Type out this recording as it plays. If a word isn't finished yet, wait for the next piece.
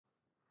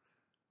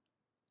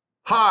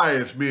Hi,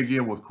 it's me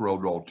again with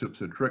CorelDraw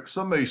tips and tricks.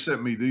 Somebody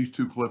sent me these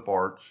two clip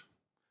arts,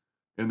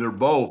 and they're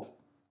both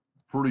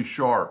pretty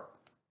sharp.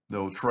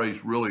 They'll trace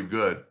really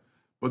good,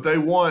 but they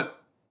want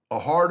a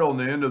heart on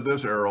the end of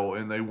this arrow,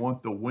 and they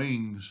want the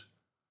wings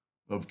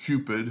of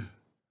Cupid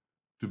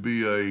to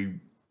be a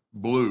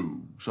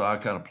blue. So I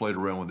kind of played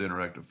around with the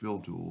interactive fill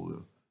tool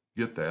to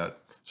get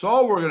that. So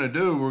all we're going to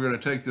do, we're going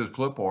to take this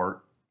clip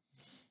art,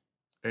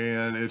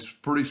 and it's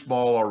pretty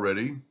small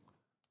already.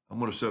 I'm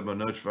going to set my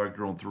nudge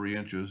factor on 3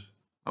 inches.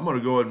 I'm going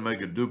to go ahead and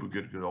make a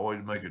duplicate because I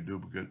always make a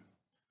duplicate.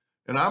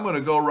 And I'm going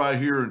to go right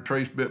here and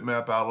trace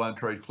bitmap outline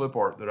trace clip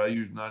art that I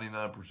use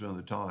 99% of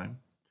the time.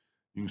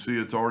 You can see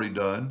it's already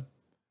done.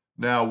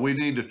 Now we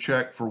need to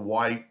check for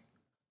white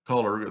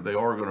color. They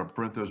are going to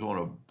print this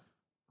on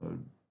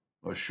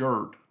a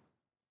shirt.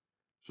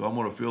 So I'm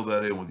going to fill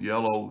that in with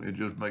yellow and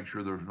just make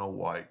sure there's no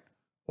white.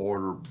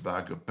 Order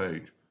backup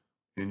page.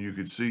 And you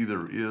can see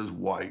there is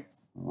white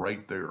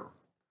right there.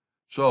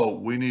 So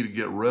we need to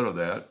get rid of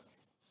that.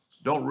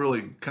 Don't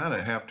really kind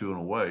of have to in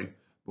a way,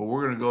 but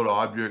we're going to go to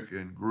object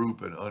and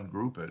group and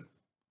ungroup it.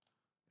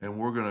 And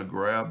we're going to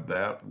grab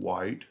that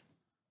white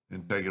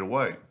and take it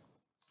away.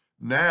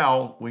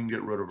 Now we can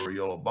get rid of our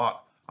yellow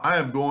box. I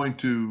am going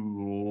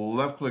to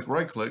left click,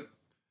 right click.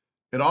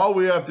 And all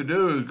we have to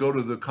do is go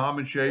to the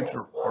common shapes,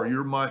 or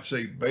you might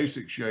say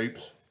basic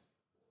shapes,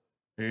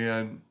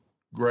 and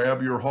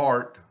grab your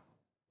heart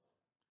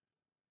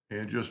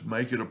and just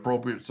make it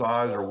appropriate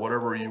size or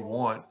whatever you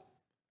want.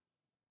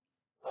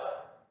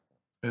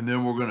 And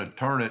then we're going to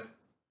turn it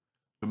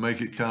to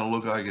make it kind of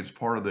look like it's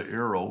part of the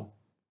arrow,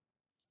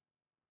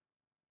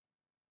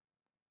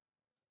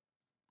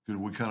 because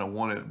we kind of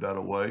want it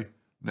that way.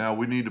 Now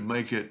we need to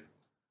make it,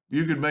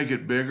 you could make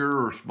it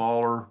bigger or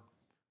smaller.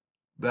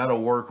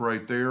 That'll work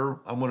right there.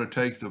 I'm going to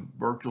take the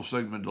virtual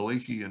segment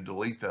delete key and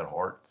delete that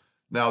heart.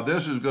 Now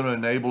this is going to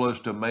enable us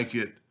to make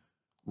it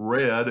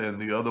red and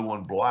the other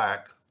one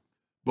black,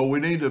 but we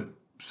need to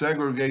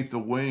segregate the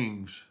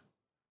wings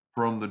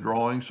from the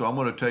drawing. So I'm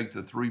going to take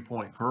the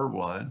 3-point curve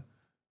line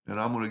and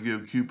I'm going to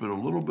give Cupid a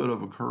little bit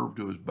of a curve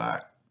to his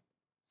back.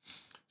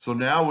 So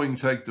now we can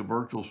take the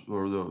virtual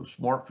or the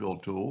smart fill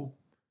tool,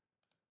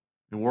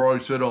 and we're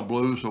already set on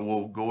blue. So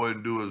we'll go ahead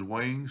and do his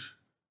wings.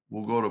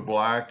 We'll go to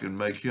black and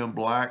make him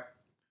black,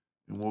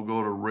 and we'll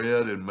go to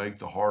red and make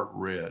the heart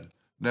red.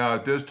 Now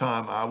at this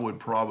time, I would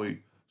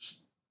probably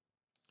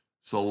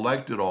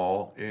select it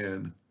all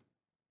and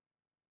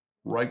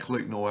right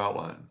click, no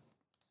outline.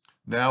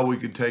 Now we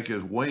can take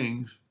his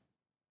wings,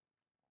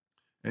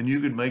 and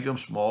you can make them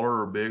smaller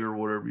or bigger,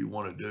 whatever you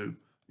want to do.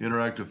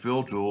 Interactive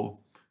fill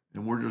tool,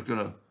 and we're just going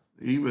to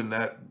even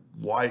that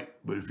white,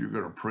 but if you're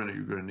going to print it,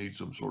 you're going to need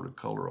some sort of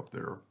color up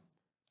there.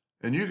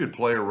 And you could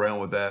play around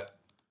with that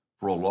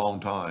for a long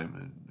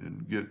time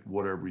and get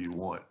whatever you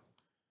want.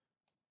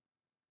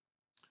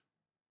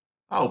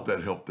 I hope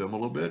that helped them a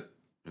little bit,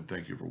 and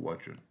thank you for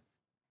watching.